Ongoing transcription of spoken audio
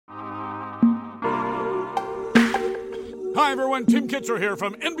Hi everyone, Tim Kitzer here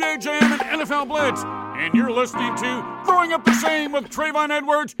from NBA Jam and NFL Blitz, and you're listening to Throwing Up the Same with Trayvon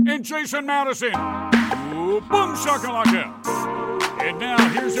Edwards and Jason Madison. Ooh, boom shakalaka. And now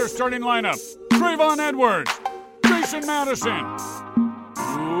here's your starting lineup. Trayvon Edwards, Jason Madison.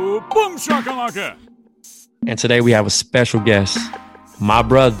 Ooh, boom shakalaka. And today we have a special guest, my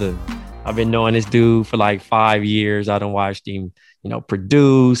brother. I've been knowing this dude for like 5 years. I done watched him,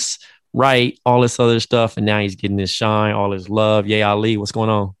 produce, write, all this other stuff. And now he's getting his shine, all his love. Yay, Ali, what's going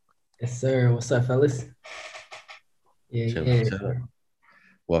on? Yes, sir. What's up, fellas? Chillin'.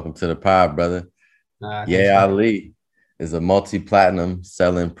 Welcome to the pod, brother. Yeah, Ali is a multi-platinum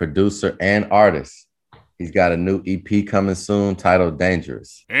selling producer and artist. He's got a new EP coming soon titled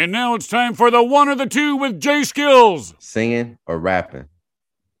Dangerous. And now it's time for the one or the two with Jay Skills. Singing or rapping?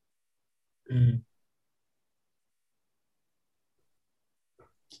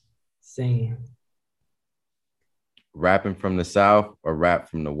 Singing. Rapping from the South or rap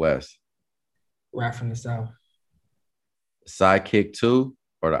from the West? Rap from the South. Sidekick 2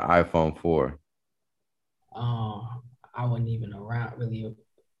 or the iPhone 4? I wasn't even around really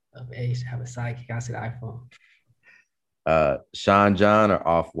of age to have a sidekick. I said iPhone. Sean John or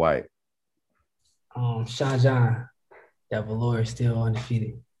Off-White? Sean John. That velour is still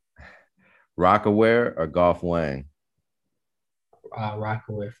undefeated. Rockaware or Golf Wang?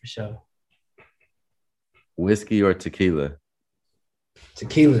 Rockaware for sure. Whiskey or tequila?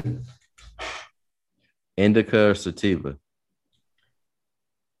 Tequila. Indica or sativa?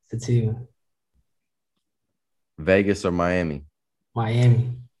 Sativa. Vegas or Miami?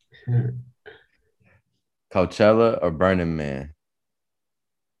 Miami. Coachella or Burning Man?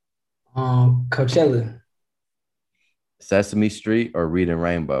 Coachella. Sesame Street or Reading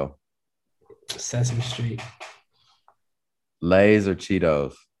Rainbow? Sesame Street. Lay's or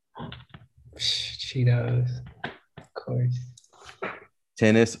Cheetos? Cheetos. Of course.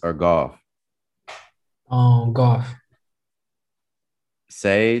 Tennis or golf? Golf.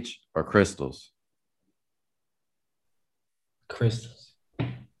 Sage or crystals? Crystals.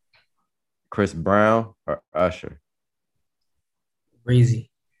 Chris Brown or Usher?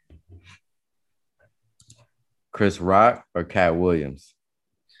 Breezy. Chris Rock or Cat Williams?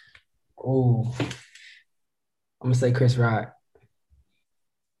 Oh, I'm gonna say Chris Rock.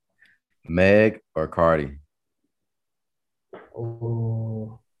 Meg or Cardi?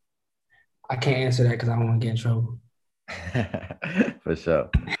 Oh, I can't answer that because I don't want to get in trouble. For sure.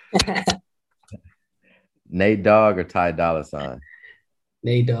 Nate Dogg or Ty Dolla $ign?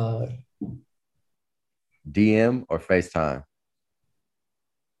 Nate Dogg. DM or FaceTime?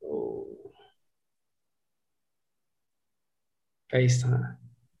 Oh. FaceTime.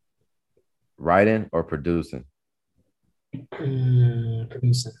 Writing or producing?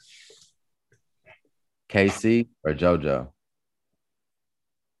 Producing. KC or JoJo?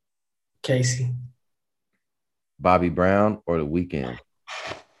 Casey. Bobby Brown or The Weeknd?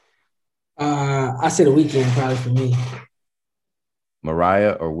 I said The Weeknd probably for me.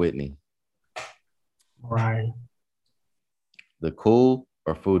 Mariah or Whitney? Mariah. The Cool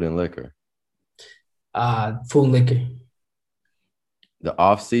or Food and Liquor? Food and Liquor. The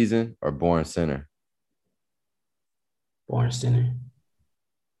Off Season or Born Center? Born Center.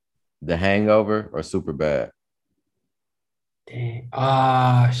 The Hangover or Superbad? Dang.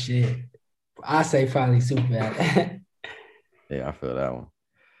 Shit. I say probably Superbad. Yeah, I feel that one.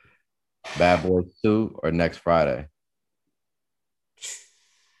 Bad Boys 2 or Next Friday?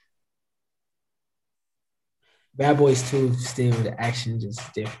 Bad Boys 2, still the action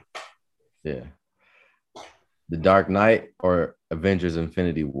just different. Yeah. The Dark Knight or Avengers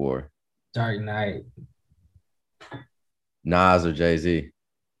Infinity War? Dark Knight. Nas or Jay-Z?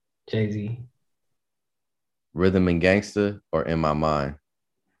 Jay-Z. Rhythm and Gangsta or In My Mind?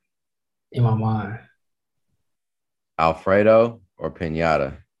 In My Mind. Alfredo or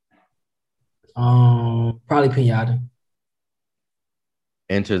Pinata? Probably Pinata.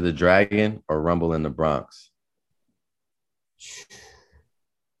 Enter the Dragon or Rumble in the Bronx?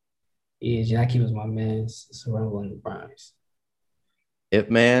 Yeah, Jackie was my man. So Rumble in the Bronx. Ip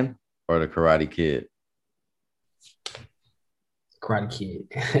Man or the Karate Kid? Karate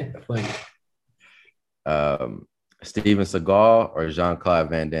Kid. Funny. Steven Seagal or Jean-Claude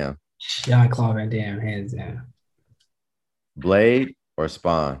Van Damme? Jean-Claude Van Damme, hands down. Blade or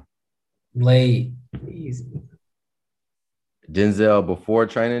Spawn? Blade. Easy. Denzel before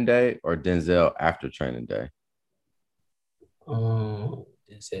training day or Denzel after training day? Denzel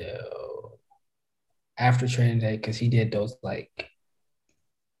after training day, because he did those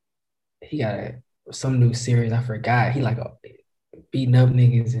he got some new series. I forgot. He beating up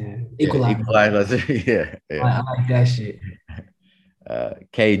niggas and equalizer. Equalizer. Yeah. I like that shit.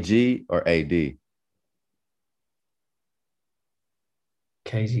 KG or AD?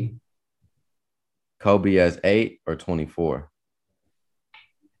 KG. Kobe as 8 or 24?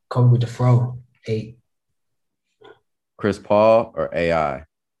 Kobe with the fro. 8. Chris Paul or AI?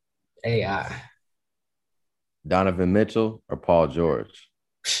 AI. Donovan Mitchell or Paul George?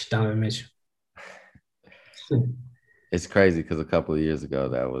 Donovan Mitchell. It's crazy because a couple of years ago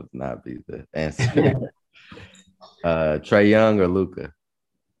that would not be the answer. Trae Young or Luka?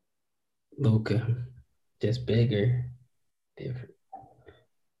 Luka. Just bigger. Different.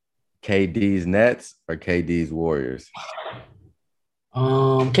 KD's Nets or KD's Warriors?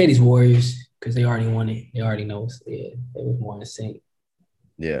 KD's Warriors, because they already won it. They already know it was more in sync.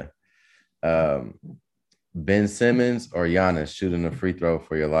 Yeah. Ben Simmons or Giannis shooting a free throw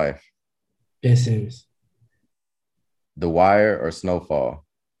for your life? Ben Simmons. The Wire or Snowfall?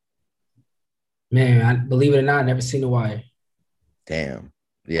 Man, believe it or not, I never seen The Wire. Damn.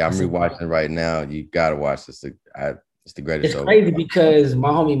 Yeah, I'm rewatching it right now. You gotta watch this. It's the greatest show. It's crazy because my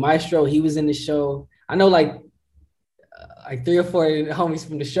homie Maestro, he was in the show. I know like 3 or 4 homies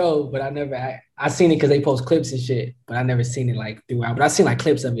from the show, but I seen it because they post clips and shit, but I never seen it like throughout. But I seen like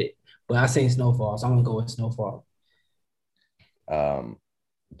clips of it. But I seen Snowfall, so I'm gonna go with Snowfall.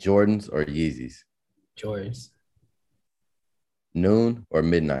 Jordans or Yeezys? Jordans. Noon or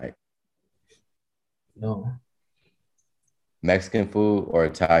midnight? No. Mexican food or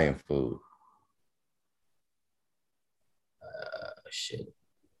Italian food? Shit.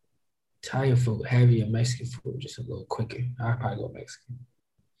 Italian food heavier, Mexican food just a little quicker. I'd probably go Mexican.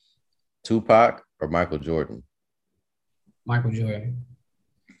 Tupac or Michael Jordan? Michael Jordan.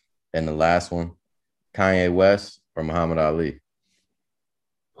 And the last one, Kanye West or Muhammad Ali?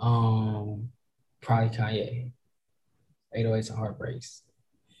 Probably Kanye. 808s and Heartbreaks.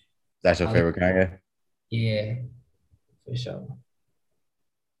 That's your favorite Kanye? Yeah, for sure.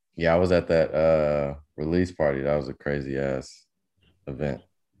 Yeah, I was at that release party. That was a crazy ass event.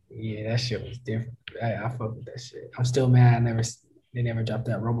 Yeah, that shit was different. I fuck with that shit. I'm still mad they never dropped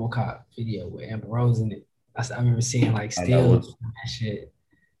that RoboCop video with Amber Rose in it. I remember seeing like stills and that shit.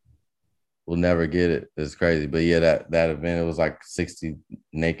 We'll never get it. It's crazy. But yeah, that event, it was like 60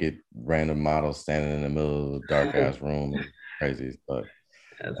 naked random models standing in the middle of a dark ass room. Crazy. But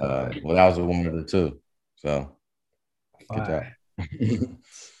that was one of the two. So good job.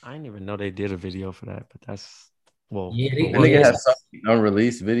 I didn't even know they did a video for that, but that's I think it has some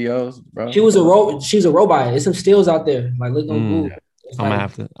unreleased videos, bro. She was a robot. There's some stills out there. Like look on Google. I'm gonna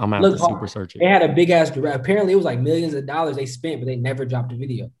have to super search it. They had a big ass. Apparently, it was like millions of dollars they spent, but they never dropped a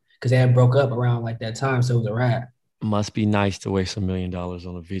video because they had broke up around like that time. So it was a wrap. Must be nice to waste $1 million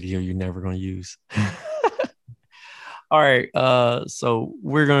on a video you're never gonna use. All right, so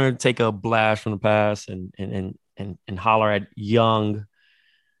we're gonna take a blast from the past and holler at young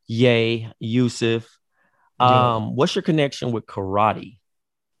Ye Yusuf. What's your connection with karate?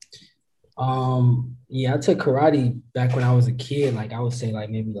 Yeah, I took karate back when I was a kid. Like I would say, like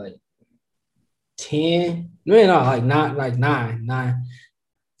maybe like 10. No, like not like 9.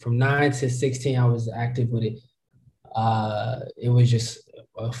 From 9 to 16, I was active with it. It was just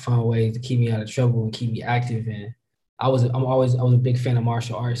a fun way to keep me out of trouble and keep me active. And I was a big fan of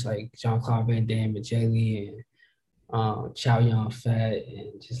martial arts, like Jean-Claude Van Damme and Jay Lee and Chow Yun-Fat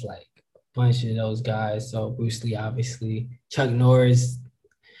and just like a bunch of those guys. So Bruce Lee, obviously, Chuck Norris.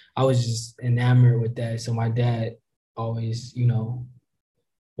 I was just enamored with that. So my dad always,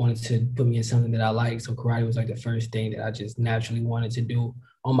 wanted to put me in something that I liked. So karate was like the first thing that I just naturally wanted to do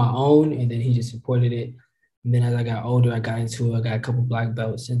on my own. And then he just supported it. And then as I got older, I got into it. I got a couple black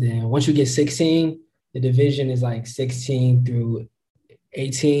belts. And then once you get 16, the division is like 16 through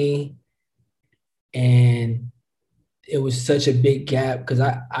 18. And it was such a big gap because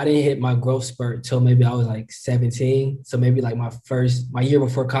I didn't hit my growth spurt till maybe I was like 17. So maybe like my year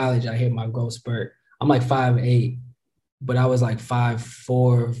before college, I hit my growth spurt. I'm like 5'8", but I was like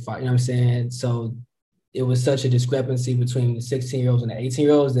 5'4", you know what I'm saying? So it was such a discrepancy between the 16-year-olds and the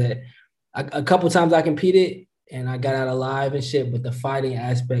 18-year-olds that a couple times I competed and I got out alive and shit, but the fighting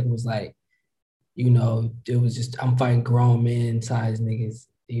aspect was like, it was just, I'm fighting grown men size niggas,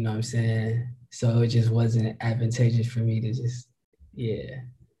 you know what I'm saying? So it just wasn't advantageous for me to just, yeah.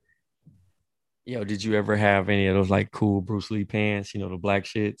 Yo, did you ever have any of those like cool Bruce Lee pants, the black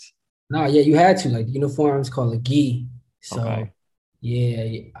shits? No, yeah, you had to. Like the uniform's called a gi. So okay.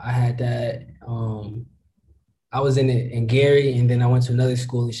 Yeah, I had that. I was in Gary, and then I went to another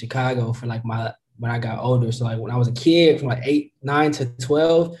school in Chicago for like when I got older. So like when I was a kid, from like 8, 9 to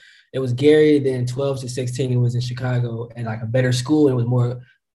 12, it was Gary. Then 12 to 16, it was in Chicago at like a better school. And it was more.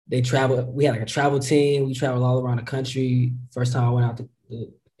 They traveled. We had like a travel team. We traveled all around the country. First time I went out to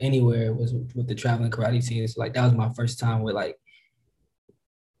anywhere was with the traveling karate team. So like that was my first time with like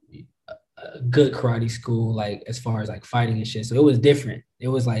a good karate school, like as far as like fighting and shit. So it was different. It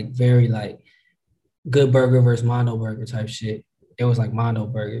was like very like Good Burger versus Mondo Burger type shit. It was like Mondo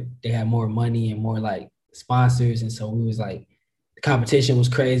Burger. They had more money and more like sponsors, and so we was like the competition was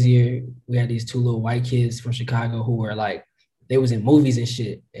crazier. We had these two little white kids from Chicago who were like they was in movies and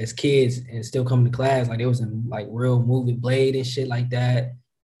shit as kids and still coming to class. Like they was in like real movie Blade and shit like that.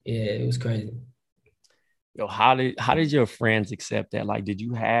 Yeah, it was crazy. Yo, how did your friends accept that? Like, did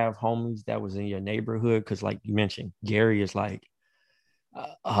you have homies that was in your neighborhood? Because like you mentioned, Gary is like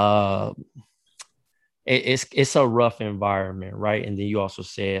uh it's a rough environment, right? And then you also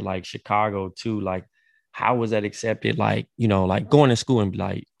said like Chicago too. Like, how was that accepted? Like, you know, like going to school and be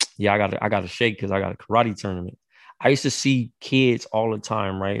like, yeah, I got to shake because I got a karate tournament. I used to see kids all the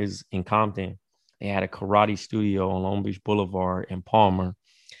time, right? It was in Compton. They had a karate studio on Long Beach Boulevard in Palmer.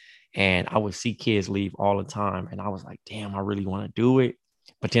 And I would see kids leave all the time. And I was like, damn, I really want to do it.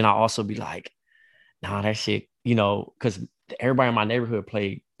 But then I also be like, nah, that shit, you know, because everybody in my neighborhood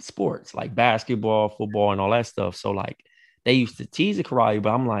played sports like basketball, football, and all that stuff. So like they used to tease the karate,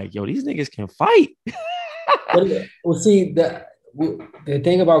 but I'm like, yo, these niggas can fight. Well, see, the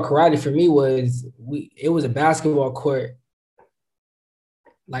thing about karate for me was it was a basketball court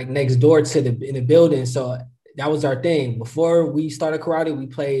like next door to in the building. So that was our thing. Before we started karate, we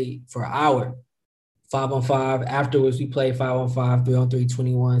played for an hour, 5-on-5. Afterwards, we played 5-on-5, 3-on-3,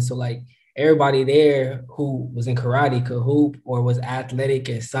 21. So like everybody there who was in karate could hoop or was athletic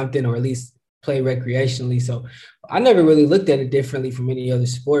at something, or at least play recreationally. So I never really looked at it differently from any other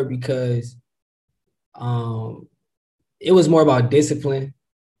sport because it was more about discipline.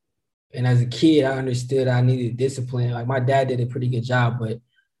 And as a kid, I understood I needed discipline. Like my dad did a pretty good job, but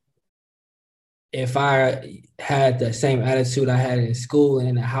if I had the same attitude I had in school and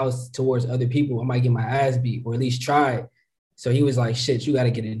in the house towards other people, I might get my ass beat or at least try it. So he was like, shit, you got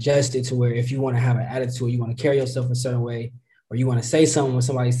to get adjusted to where if you want to have an attitude, you want to carry yourself a certain way, or you want to say something when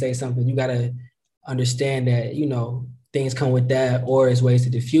somebody says something, you got to understand that, you know, things come with that, or there's ways to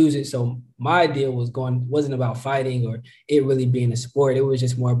diffuse it. So my idea wasn't about fighting or it really being a sport. It was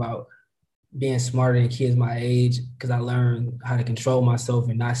just more about being smarter than kids my age, because I learned how to control myself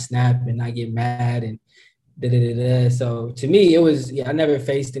and not snap and not get mad and da-da-da-da. So to me, it was, I never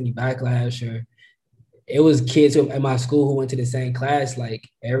faced any backlash, or it was kids at my school who went to the same class. Like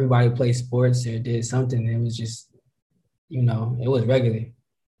everybody played sports or did something. It was just, you know, it was regular.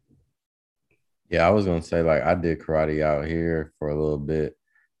 Yeah, I was gonna say like I did karate out here for a little bit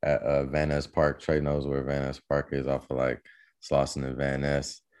at Van Ness Park. Trey knows where Van Ness Park is, off of like Slauson and Van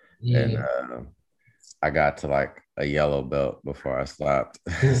Ness. Yeah. And I got to like a yellow belt before I stopped.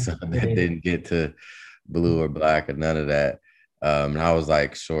 So I didn't get to blue or black or none of that. And I was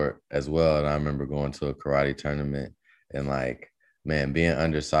like short as well. And I remember going to a karate tournament and like, man, being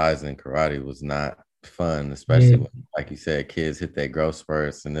undersized in karate was not fun, especially when, like you said, kids hit their growth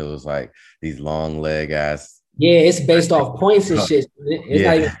spurts and it was like these long leg ass. Yeah, it's based off points and shit. It's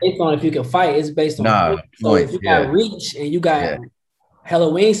not even based on if you can fight. It's based on points. So if you got reach and you got hella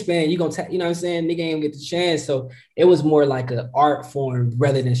wingspan, you gonna you know what I'm saying? Nigga ain't gonna get the chance. So it was more like an art form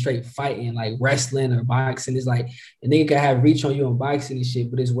rather than straight fighting, like wrestling or boxing. It's like a nigga can have reach on you in boxing and shit,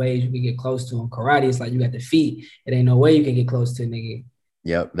 but there's ways you can get close to him. Karate, it's like you got the feet. It ain't no way you can get close to a nigga.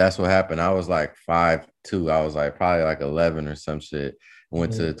 Yep, that's what happened. I was like 5'2". I was like probably like 11 or some shit.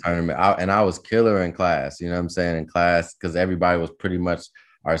 Went to the tournament and I was killer in class. You know what I'm saying? In class, because everybody was pretty much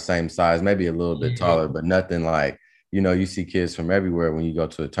our same size, maybe a little bit taller, but nothing like, you know, you see kids from everywhere when you go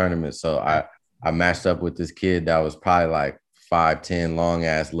to a tournament. So I matched up with this kid that was probably like 5'10", long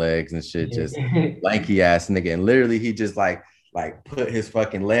ass legs and shit, just lanky ass nigga. And literally he just like put his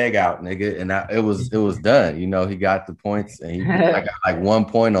fucking leg out, nigga. And it was done. You know, he got the points and I got like 1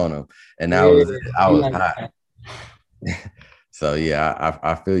 point on him. And I was hot. So yeah,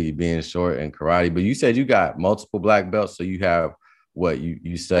 I feel you being short in karate, but you said you got multiple black belts. So you have what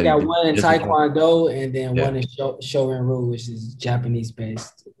you studied? I got one in Taekwondo and then one in Shorin-ryu, which is Japanese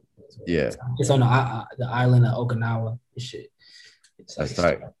based. Yeah, it's on the island of Okinawa. Shit. That's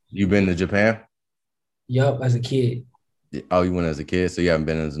right. You been to Japan? Yup, as a kid. Oh, you went as a kid, so you haven't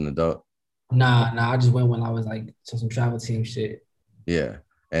been as an adult? Nah. I just went when I was like some travel team shit. Yeah,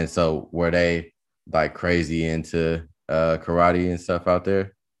 and so were they like crazy into karate and stuff out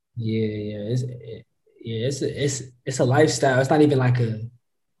there? Yeah. It's a lifestyle. It's not even like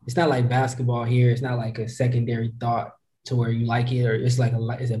it's not like basketball here. It's not like a secondary thought. to where you like it, or it's like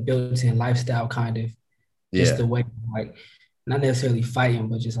it's a built-in lifestyle kind of, just the way, like, not necessarily fighting,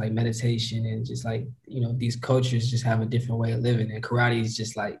 but just like meditation and just like, these cultures just have a different way of living, and karate is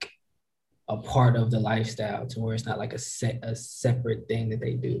just like a part of the lifestyle, to where it's not like a separate thing that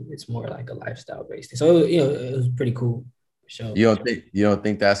they do. It's more like a lifestyle based. So it was pretty cool show. You don't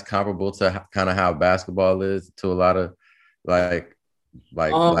think that's comparable to kind of how basketball is to a lot of like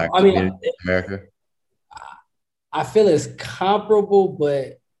Black community in America? I feel it's comparable,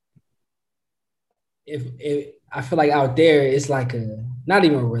 but if I feel like out there it's like not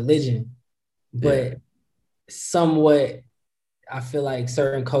even a religion, but somewhat. I feel like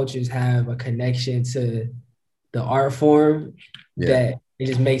certain cultures have a connection to the art form that it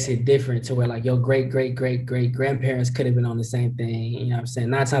just makes it different, to where like your great grandparents could have been on the same thing. You know what I'm saying?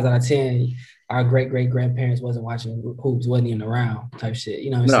 9 times out of 10, our great grandparents wasn't watching hoops, wasn't even around type shit.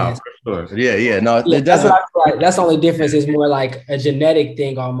 You know what I'm saying? For sure. Yeah. No, it that's doesn't. what I feel like. That's the only difference. Is more like a genetic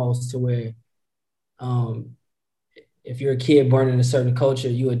thing almost, to where if you're a kid born in a certain culture,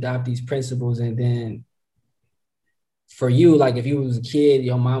 you adopt these principles, and then for you, like if you was a kid,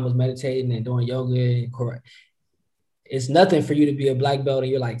 your mom was meditating and doing yoga, it's nothing for you to be a black belt and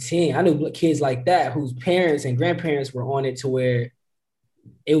you're like 10. I knew kids like that whose parents and grandparents were on it, to where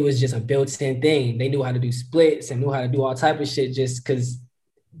it was just a built-in thing. They knew how to do splits and knew how to do all type of shit just because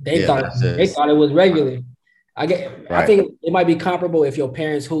they thought it was regular. I think it might be comparable if your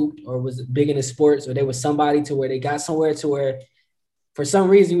parents hooped or was big into sports, or they was somebody to where they got somewhere to where for some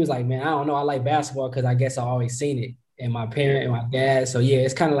reason he was like, man, I don't know, I like basketball because I guess I always seen it. And my parent and my dad. So yeah,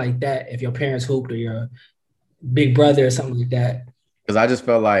 it's kind of like that if your parents hooped, or your big brother or something like that. Because I just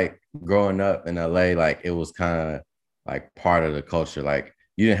felt like growing up in LA, like it was kind of like part of the culture. Like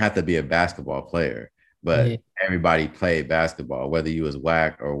you didn't have to be a basketball player, but everybody played basketball, whether you was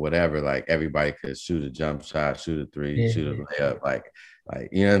whack or whatever. Like everybody could shoot a jump shot, shoot a three, shoot a layup, like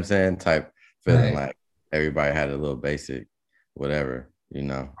you know what I'm saying? Type feeling like everybody had a little basic whatever,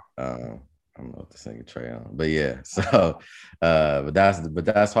 I don't know what to sing Trey on, but yeah. So, but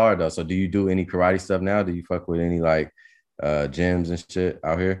that's hard though. So, do you do any karate stuff now? Do you fuck with any like gyms and shit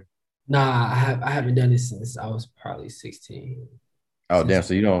out here? Nah, I haven't done it since I was probably 16. Oh damn!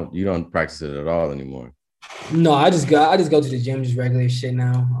 So you don't practice it at all anymore? No, I just go to the gym, just regular shit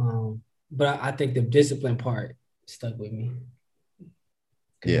now. But I think the discipline part stuck with me.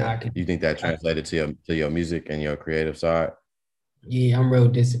 Yeah, you think that translated to your music and your creative side? Yeah, I'm real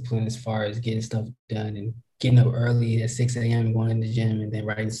disciplined as far as getting stuff done and getting up early at 6 a.m., going to the gym, and then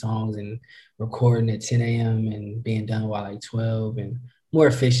writing songs and recording at 10 a.m. and being done by like 12, and more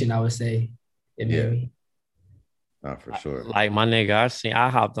efficient, I would say. For sure. Like my nigga, I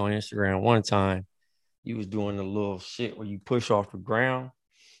hopped on Instagram one time. You was doing the little shit where you push off the ground.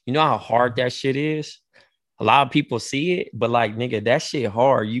 You know how hard that shit is? A lot of people see it, but like, nigga, that shit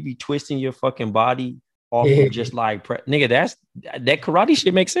hard. You be twisting your fucking body off of just like, nigga, that karate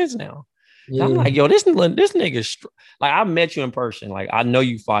shit makes sense now. Yeah. I'm like, yo, this nigga's like, I met you in person. Like, I know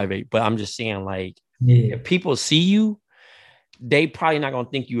you 5'8", but I'm just saying, like, if people see you, they probably not gonna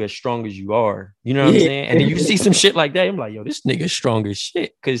think you as strong as you are. You know what I'm saying? And then you see some shit like that, I'm like, yo, this nigga's strong as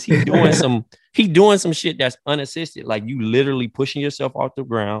shit, because he's doing some shit that's unassisted. Like, you literally pushing yourself off the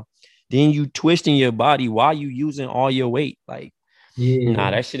ground, then you twisting your body while you using all your weight. Like,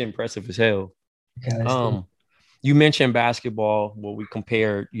 nah, that shit impressive as hell. You mentioned basketball. Well, we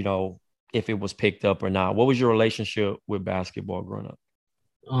compared, if it was picked up or not. What was your relationship with basketball growing up?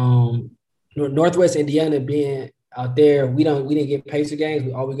 Northwest Indiana being out there, we didn't get Pacer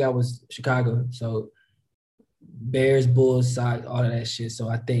games. All we got was Chicago. So Bears, Bulls, Sox, all of that shit. So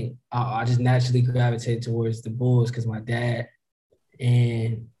I think I just naturally gravitated towards the Bulls because my dad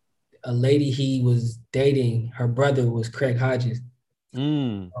and a lady he was dating, her brother was Craig Hodges.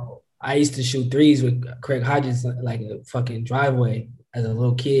 So I used to shoot threes with Craig Hodges like a fucking driveway as a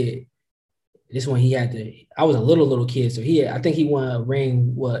little kid. This one I was a little kid. So I think he won a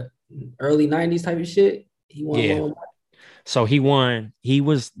ring, early 90s type of shit. He won one. So he won. He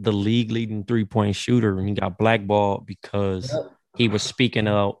was the league leading 3-point shooter, and he got blackballed because he was speaking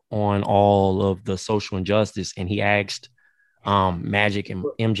up on all of the social injustice, and he asked Magic and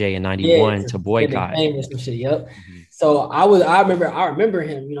MJ in 91 to boycott. Some shit, Mm-hmm. So I remember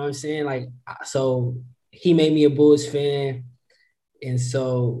him, you know what I'm saying? Like, so he made me a Bulls fan. And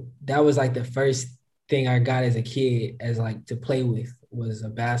so that was like the first thing I got as a kid as like to play with was a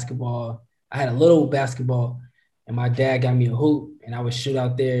basketball. I had a little basketball and my dad got me a hoop and I would shoot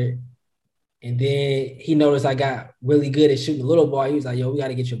out there. And then he noticed I got really good at shooting a little ball. He was like, yo, we got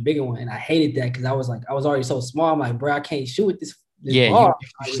to get you a bigger one. And I hated that because I was already so small. I'm like, bro, I can't shoot with this ball.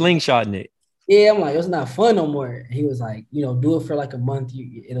 You slingshotting it. Yeah, I'm like, it's not fun no more. And he was like, do it for like a month.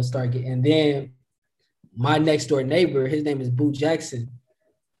 It'll start getting. And then my next door neighbor, his name is Boo Jackson.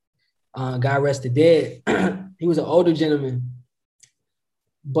 God rest the dead. He was an older gentleman,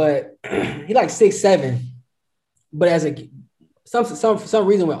 but he like 6'7". But as a for some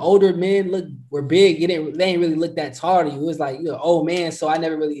reason, when older men were big, they didn't really look that tall to you. It was like you're an old man, so I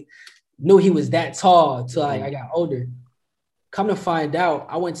never really knew he was that tall until I got older. Come to find out,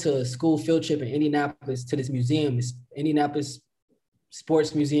 I went to a school field trip in Indianapolis to this museum, this Indianapolis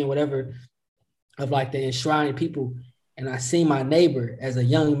Sports Museum, whatever, of like the enshrined people. And I seen my neighbor as a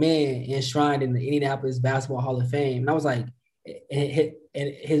young man enshrined in the Indianapolis Basketball Hall of Fame. And I was like,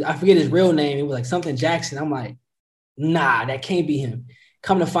 I forget his real name. It was like something Jackson. I'm like, nah, that can't be him.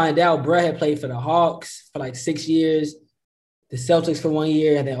 Come to find out, bro had played for the Hawks for like 6 years, the Celtics for 1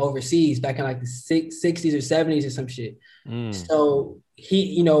 year, and then overseas back in like the 60s or 70s or some shit. So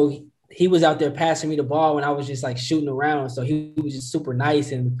he was out there passing me the ball when I was just like shooting around. So he was just super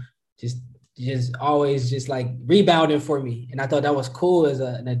nice and just always just like rebounding for me. And I thought that was cool as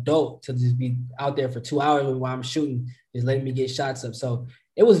an adult to just be out there for 2 hours while I'm shooting, just letting me get shots up. So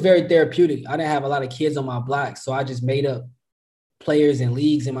it was very therapeutic. I didn't have a lot of kids on my block, so I just made up players and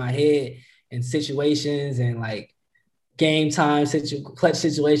leagues in my head and situations and like game time clutch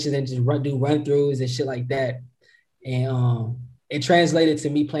situations and just do run-throughs and shit like that. And it translated to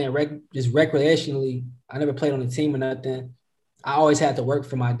me playing just recreationally. I never played on a team or nothing. I always had to work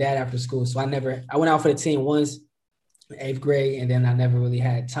for my dad after school. So I went out for the team once in 8th grade, and then I never really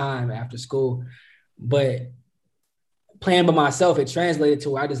had time after school. But playing by myself, it translated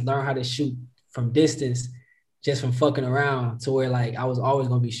to where I just learned how to shoot from distance just from fucking around, to where like I was always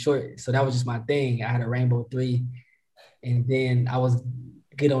going to be short. So that was just my thing. I had a rainbow three, and then I was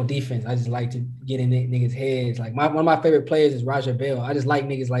good on defense. I just like to get in niggas' heads. Like one of my favorite players is Raja Bell. I just like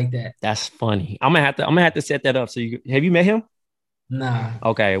niggas like that. That's funny. I'm gonna have to set that up. So have you met him? Nah.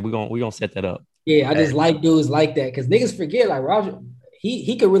 Okay, we're gonna set that up. Yeah, I just like dudes like that, because niggas forget like Raja,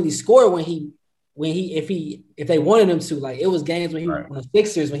 he could really score if they wanted him to. Like it was games when he was on the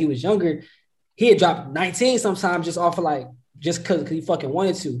Sixers when he was younger, he had dropped 19 sometimes just off of like just because he fucking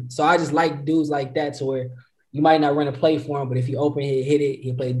wanted to. So I just like dudes like that, to where you might not run a play for him, but if he open, he'll hit it.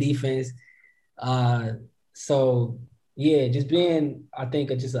 He'll play defense. So yeah, just being, I think,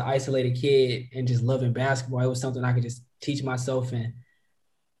 just an isolated kid and just loving basketball, it was something I could just teach myself and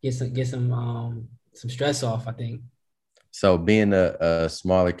get some stress off, I think. So being a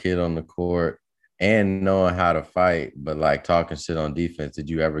smaller kid on the court and knowing how to fight, but like talking shit on defense, did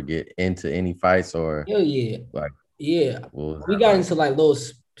you ever get into any fights or? Hell yeah. Like, yeah. We got into like little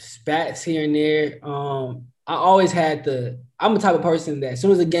spats here and there. I always had I'm the type of person that as soon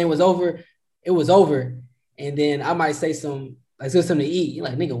as the game was over, it was over. And then I might say something to eat. You're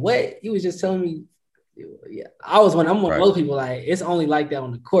like, nigga, what? He was just telling me. Yeah, I'm one of those people, like, it's only like that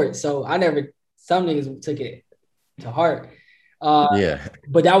on the court. So some niggas took it to heart.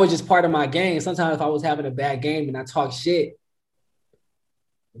 But that was just part of my game. Sometimes if I was having a bad game and I talk shit,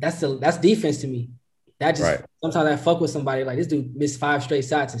 that's defense to me. That just sometimes I fuck with somebody like this dude missed 5 straight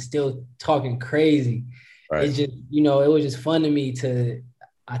shots and still talking crazy. It's just, it was just fun to me to,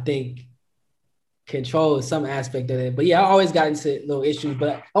 I think, control some aspect of it. But yeah, I always got into little issues.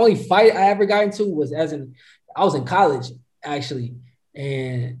 But the only fight I ever got into was I was in college, actually.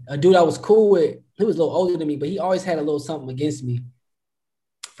 And a dude I was cool with, he was a little older than me, but he always had a little something against me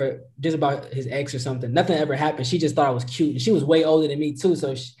for just about his ex or something. Nothing ever happened. She just thought I was cute. And she was way older than me too.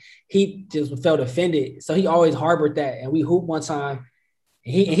 So he just felt offended. So he always harbored that. And we hooped one time.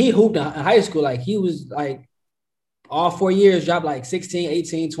 He hooped in high school. Like he was like all 4 years, dropped like 16,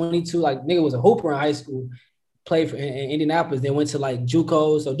 18, 22. Like nigga was a hooper in high school, played in Indianapolis, then went to like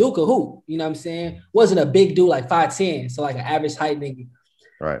JUCO. So Duke could hoop, you know what I'm saying? Wasn't a big dude, like 5'10", so like an average height nigga.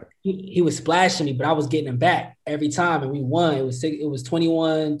 Right. He was splashing me, but I was getting him back every time, and we won. It was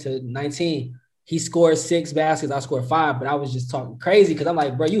 21-19. He scored 6 baskets, I scored 5, but I was just talking crazy because I'm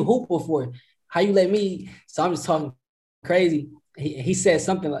like, bro, you hoop before. How you let me? So I'm just talking crazy. He said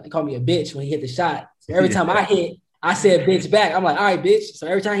something like, he called me a bitch when he hit the shot. So every time I hit, I said bitch back. I'm like, all right, bitch. So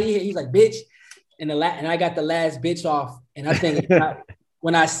every time he hit, he's like, bitch. And I got the last bitch off. And I think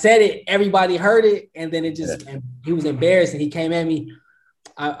when I said it, everybody heard it. And then and he was embarrassed and he came at me.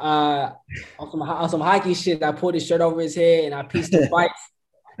 On some hockey shit, I pulled his shirt over his head and I pieced the fight.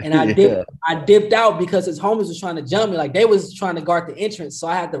 And I dipped out because his homies was trying to jump me. Like they was trying to guard the entrance. So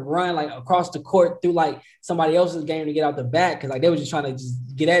I had to run like across the court through like somebody else's game to get out the back. Cause like they were just trying to just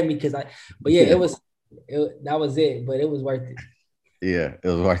get at me. That was it, but it was worth it. Yeah, it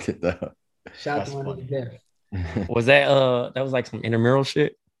was worth it though. Shout out to one of the death. Was that was like some intramural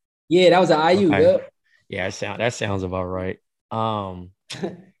shit? Yeah, that was an IU. Okay. Yep. Yeah, that sounds about right. Um,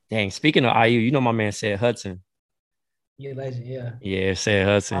 dang. Speaking of IU, you know my man said Hudson. Yeah, legend. Yeah. Yeah, said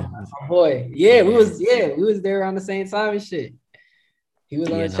Hudson. My boy. Yeah, Yeah, we was there around the same time and shit. He was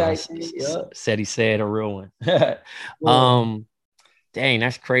on yeah. the No, track team. Yep. said he said a real one. Boy. Dang,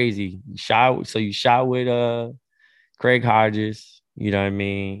 that's crazy. So you shot with Craig Hodges. You know what I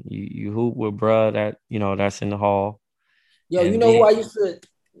mean? You hoop with bruh that that's in the hall. Yo, you And know who then I used to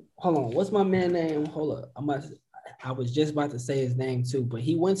hold on. What's my man name? Hold up. I was just about to say his name too, but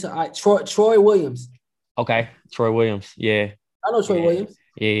he went to Troy Williams. okay, Troy Williams. Yeah. I know Troy Yeah. Williams.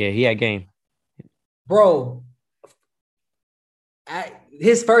 Yeah, he had game. Bro,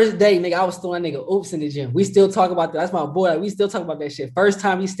 his first day, nigga, I was throwing nigga oops in the gym. We still talk about that. That's my boy. Like, we still talk about that shit. First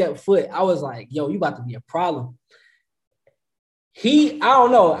time he stepped foot, I was like, yo, you about to be a problem. I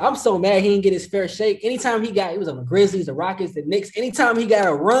don't know. I'm so mad he didn't get his fair shake. Anytime it was on the Grizzlies, the Rockets, the Knicks. Anytime he got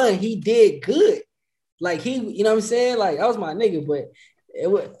a run, he did good. Like you know what I'm saying? Like that was my nigga, but it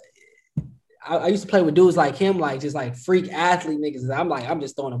was. I used to play with dudes like him, like just like freak athlete niggas. I'm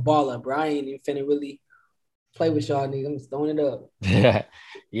just throwing a ball up, bro. I ain't even finna really play with y'all niggas. I'm just throwing it up.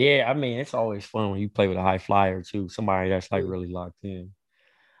 Yeah, I mean it's always fun when you play with a high flyer too, somebody that's like really locked in.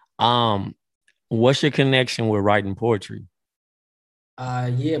 What's your connection with writing poetry?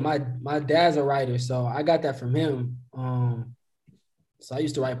 Yeah, my dad's a writer, so I got that from him. So I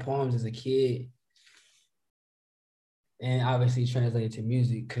used to write poems as a kid, and obviously translated to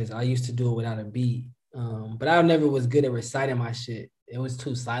music because I used to do it without a beat. But I never was good at reciting my shit. It was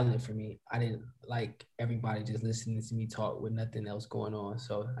too silent for me. I didn't like everybody just listening to me talk with nothing else going on.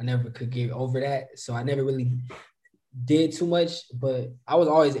 So I never could get over that. So I never really did too much, but I was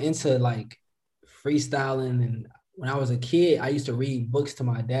always into like freestyling. And when I was a kid, I used to read books to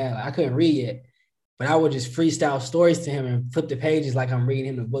my dad. Like, I couldn't read yet, but I would just freestyle stories to him and flip the pages like I'm reading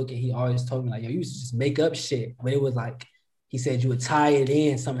him the book. And he always told me like, yo, you used to just make up shit. But it was like, he said you would tie it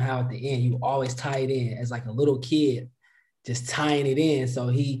in somehow at the end. You always tie it in as like a little kid, just tying it in. So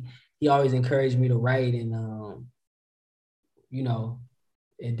he always encouraged me to write, and you know,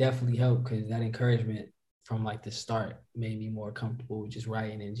 it definitely helped because that encouragement from like the start made me more comfortable with just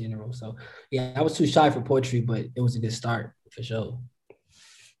writing in general. So yeah, I was too shy for poetry, but it was a good start for sure.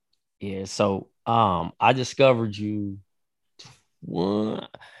 Yeah, so I discovered you. When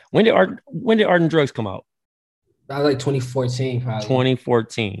did Art and Drugs come out? That was like 2014, probably.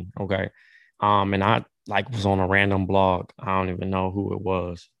 2014. Okay. And I like was on a random blog. I don't even know who it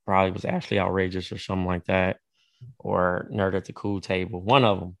was. Probably was Ashley Outrageous or something like that, or Nerd at the Cool Table, one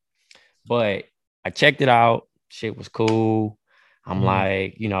of them. But I checked it out. Shit was cool. I'm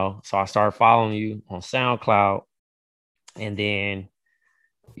like, so I started following you on SoundCloud, and then,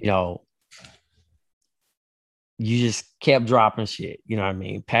 you just kept dropping shit, you know what I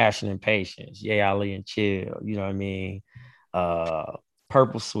mean? Passion and Patience, Yeah, Ali and Chill, you know what I mean?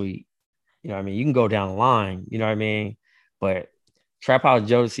 Purple Sweet, you know what I mean? You can go down the line, you know what I mean? But Trap House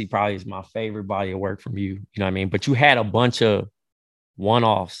Jodeci probably is my favorite body of work from you, you know what I mean? But you had a bunch of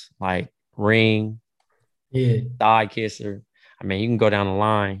one-offs like Ring, Thigh Kisser. I mean, you can go down the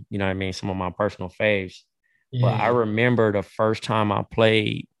line, you know what I mean? Some of my personal faves. Yeah. But I remember the first time I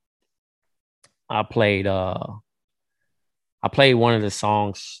played one of the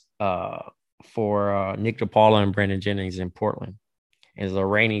songs for Nick DePaula and Brandon Jennings in Portland. It was a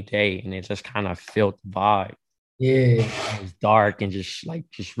rainy day, and it just kind of felt the vibe. Yeah, it was dark and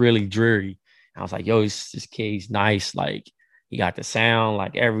just really dreary. I was like, "Yo, this kid's nice. Like, he got the sound,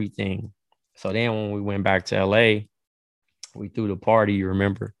 like everything." So then, when we went back to LA, we threw the party. You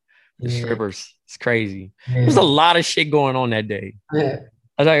remember the strippers? It's crazy. Yeah. There was a lot of shit going on that day. Yeah.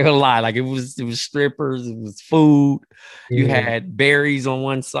 I'm not gonna lie, like it was strippers, it was food. Yeah. You had berries on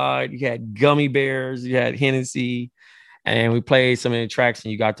one side, you had gummy bears, you had Hennessy, and we played some of the tracks,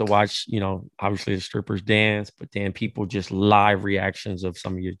 and you got to watch, obviously the strippers dance, but then people just live reactions of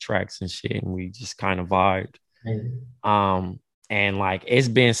some of your tracks and shit, and we just kind of vibed. Mm-hmm. And like it's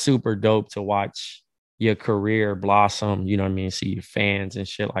been super dope to watch your career blossom, you know what I mean, see your fans and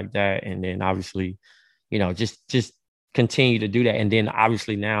shit like that, and then obviously, just continue to do that. And then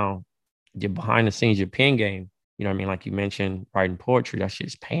obviously now you're behind the scenes, your pen game, you know what I mean? Like you mentioned, writing poetry, that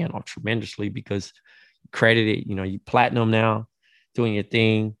shit's paying off tremendously because you credited, you platinum now, doing your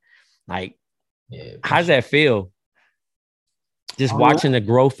thing. Like, how's that feel? Just watching the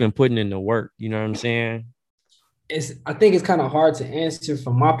growth and putting in the work, you know what I'm saying? I think it's kind of hard to answer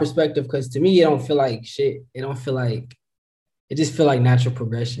from my perspective because to me, it don't feel like shit. It just feel like natural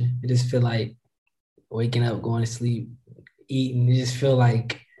progression. It just feel like waking up, going to sleep, eating. You just feel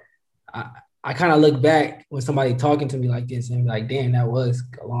like I kind of look back when somebody talking to me like this and be like, damn, that was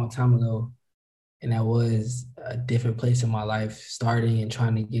a long time ago. And that was a different place in my life, starting and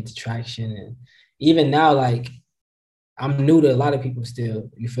trying to get the traction. And even now, like, I'm new to a lot of people still,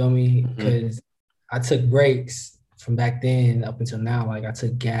 you feel me? Because I took breaks from back then up until now. Like, I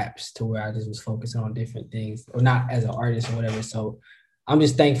took gaps to where I just was focusing on different things, or not as an artist or whatever. So I'm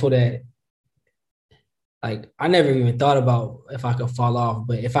just thankful that, like, I never even thought about if I could fall off,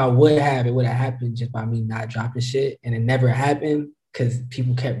 but if I would have, it would have happened just by me not dropping shit. And it never happened because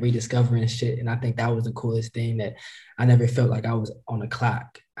people kept rediscovering shit. And I think that was the coolest thing, that I never felt like I was on a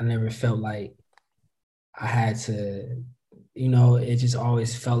clock. I never felt like I had to, you know, it just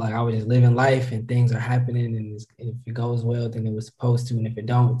always felt like I was just living life and things are happening. And if it goes well, then it was supposed to. And if it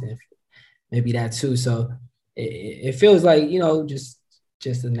don't, then maybe that too. So it feels like, you know, just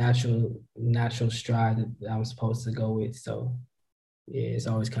a natural stride that I'm supposed to go with. So yeah, it's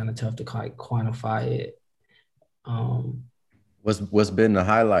always kind of tough to like quantify it. What's been the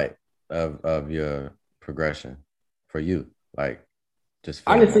highlight of your progression for you? Like, just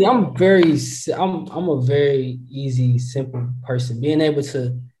honestly, I'm a very easy, simple person. Being able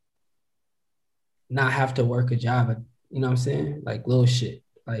to not have to work a job, you know what I'm saying? Like little shit.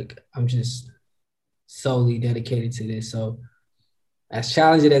 Like I'm just solely dedicated to this. So as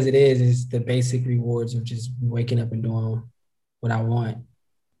challenging as it is the basic rewards of just waking up and doing what I want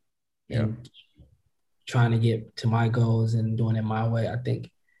and trying to get to my goals and doing it my way. I think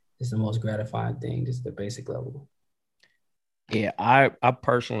is the most gratifying thing, just the basic level. Yeah, I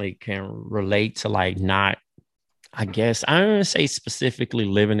personally can relate to like not, I guess, I don't say specifically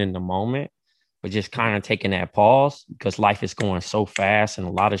living in the moment, but just kind of taking that pause because life is going so fast and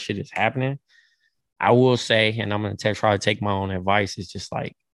a lot of shit is happening. I will say, and I'm going to try to take my own advice, is just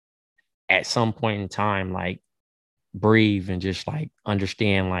like at some point in time, like breathe and just like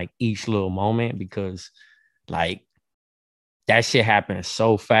understand like each little moment, because like that shit happens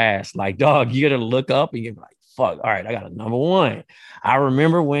so fast. Like, dog, you got to look up and you're like, fuck, all right, I got a number one. I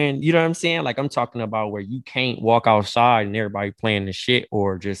remember when, you know what I'm saying? Like I'm talking about where you can't walk outside and everybody playing the shit,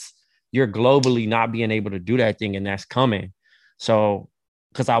 or just you're globally not being able to do that thing, and that's coming. So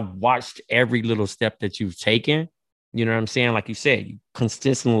because I watched every little step that you've taken, you know what I'm saying? Like you said, you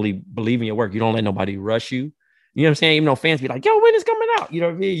consistently believe in your work. You don't let nobody rush you. You know what I'm saying? Even though fans be like, yo, when is coming out? You know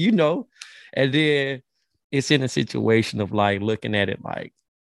what I mean? You know, and then it's in a situation of like looking at it like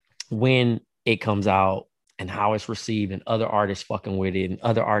when it comes out and how it's received and other artists fucking with it and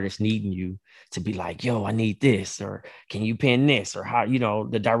other artists needing you to be like, yo, I need this, or can you pen this, or how, you know,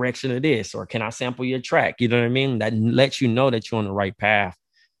 the direction of this, or can I sample your track? You know what I mean? That lets you know that you're on the right path.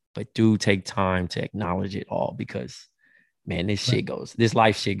 But do take time to acknowledge it all, because man, this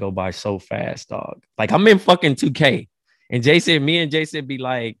life shit go by so fast, dog. Like I'm in fucking 2K, and me and Jason be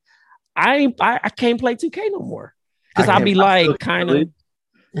like, I can't play 2K no more, because I'll be like kind of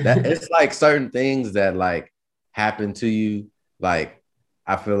that. It's like certain things that like happen to you, like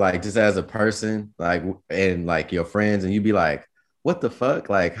I feel like just as a person, like, and like your friends, and you be like, what the fuck?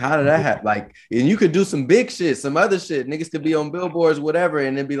 Like, how did that happen? Like, and you could do some big shit, some other shit. Niggas could be on billboards, whatever,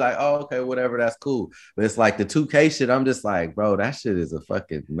 and then be like, oh, okay, whatever, that's cool. But it's like the 2K shit, I'm just like, bro, that shit is a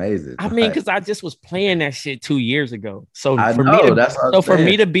fucking amazing. I mean, because I just was playing that shit 2 years ago. So for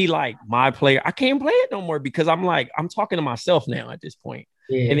me to be like my player, I can't play it no more, because I'm like, I'm talking to myself now at this point.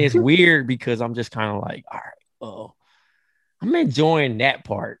 Yeah. And it's weird because I'm just kind of like, all right, oh, I'm enjoying that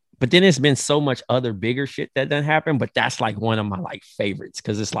part. But then it's been so much other bigger shit that doesn't happen. But that's like one of my like favorites,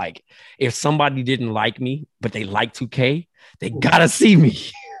 because it's like if somebody didn't like me, but they like 2K, they gotta see me.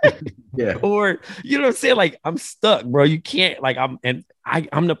 Yeah. Or you know what I'm saying? Like I'm stuck, bro. You can't like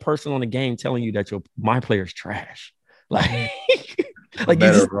I'm the person on the game telling you that my player's trash. Like, like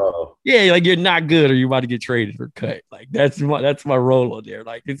like you're not good, or you're about to get traded or cut. Like that's my role on there.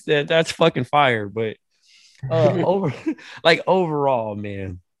 Like it's that's fucking fire. But overall,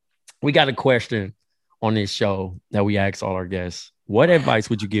 man. We got a question on this show that we ask all our guests. What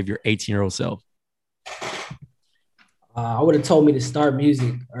advice would you give your 18-year-old self? I would have told me to start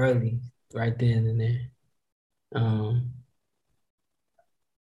music early, right then and there.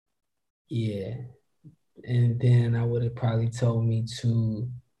 Yeah. And then I would have probably told me to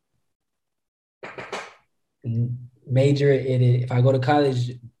major in it. If I go to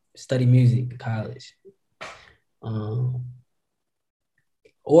college, study music in college.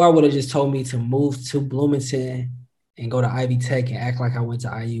 Or I would have just told me to move to Bloomington and go to Ivy Tech and act like I went to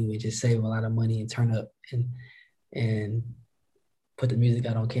IU and just save a lot of money and turn up and put the music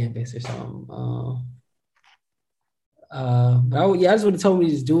out on campus or something. But I just would have told me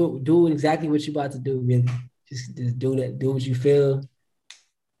to just do exactly what you're about to do, really. Just do that. Do what you feel.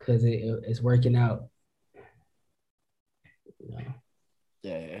 because it's working out. You know?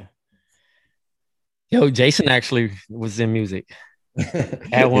 Yeah. Yo, Jason actually was in music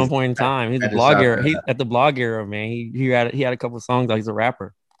at one point in time. He's a blog era. He at the blog era, man. He had a couple of songs. Like he's a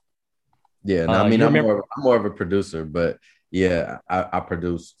rapper. Yeah, no, I mean, I'm more of a producer, but yeah, I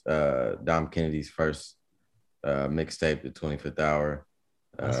produced Dom Kennedy's first mixtape, The 25th Hour.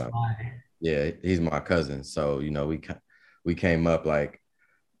 That's fine. Yeah, he's my cousin, so you know we came up like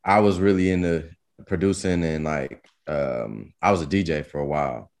I was really into producing and like I was a DJ for a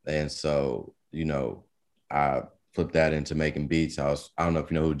while, and so you know I flipped that into making beats. I don't know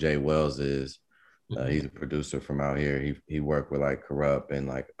if you know who Jay Wells is. He's a producer from out here. He worked with like Corrupt and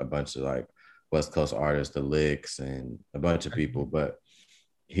like a bunch of like West Coast artists, The Licks, and a bunch of people. But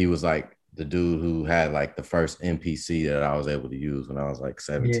he was like the dude who had like the first MPC that I was able to use when I was like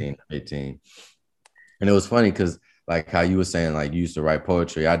 17, 18. And it was funny because like how you were saying, like you used to write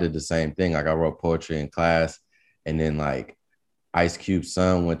poetry. I did the same thing. Like I wrote poetry in class, and then like Ice Cube's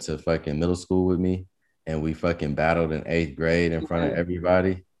son went to fucking middle school with me, and we fucking battled in 8th grade in front of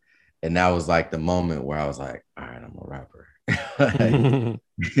everybody. And that was like the moment where I was like, all right, I'm a rapper. Like, you know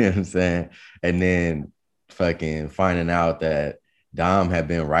what I'm saying? And then fucking finding out that Dom had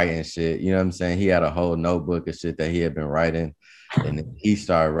been writing shit, you know what I'm saying? He had a whole notebook of shit that he had been writing. And then he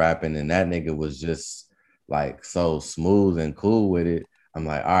started rapping, and that nigga was just like so smooth and cool with it. I'm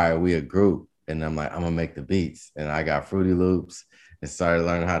like, all right, we a group. And I'm like, I'm gonna make the beats. And I got Fruity Loops and started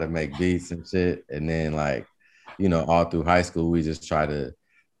learning how to make beats and shit. And then like, you know, all through high school, we just try to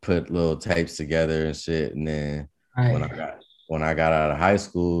put little tapes together and shit. And then when I got out of high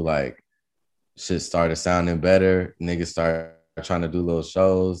school, like shit started sounding better. Niggas started trying to do little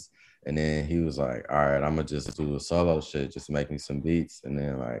shows. And then he was like, all right, I'm gonna just do a solo shit, just make me some beats. And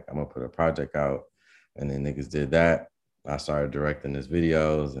then like, I'm gonna put a project out. And then niggas did that. I started directing his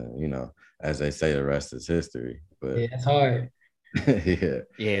videos, and you know, as they say, the rest is history. But yeah, it's hard.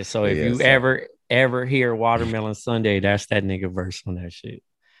 Yeah. So if you ever hear Watermelon Sunday, that's that nigga verse on that shit.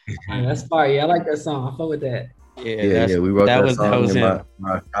 That's fire. Yeah, I like that song. I fuck with that. Yeah, we wrote that song in him.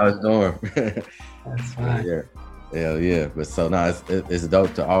 my college dorm. That's fine. Yeah. Hell yeah. But so now it's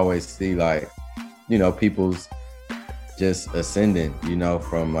dope to always see like, you know, people's just ascending, you know,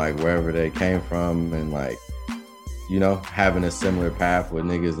 from like wherever they came from, and like, you know, having a similar path with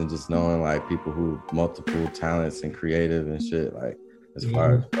niggas, and just knowing like people who multiple talents and creative and shit, like as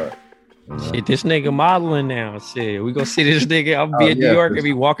far as fuck. You know? Shit, this nigga modeling now. Shit, we gonna see this nigga. I'll be in New York and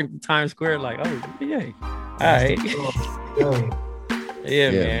be walking through Times Square like, oh yeah, all right.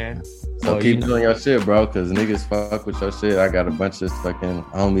 Yeah, man. So keep doing your shit, bro, because niggas fuck with your shit. I got a bunch of fucking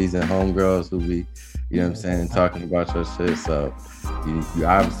homies and homegirls who be, you know what I'm saying, talking about your shit. So you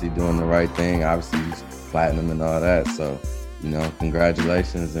obviously doing the right thing. Obviously you platinum and all that. So, you know,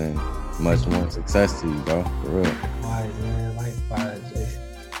 congratulations and much more success to you, bro. For real. Likewise, man. Likewise, Jason.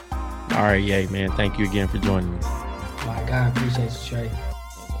 All right, yeah, man. Thank you again for joining us. My God, appreciate you, Trey.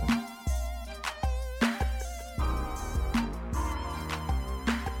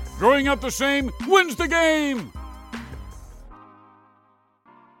 Growing up the same wins the game.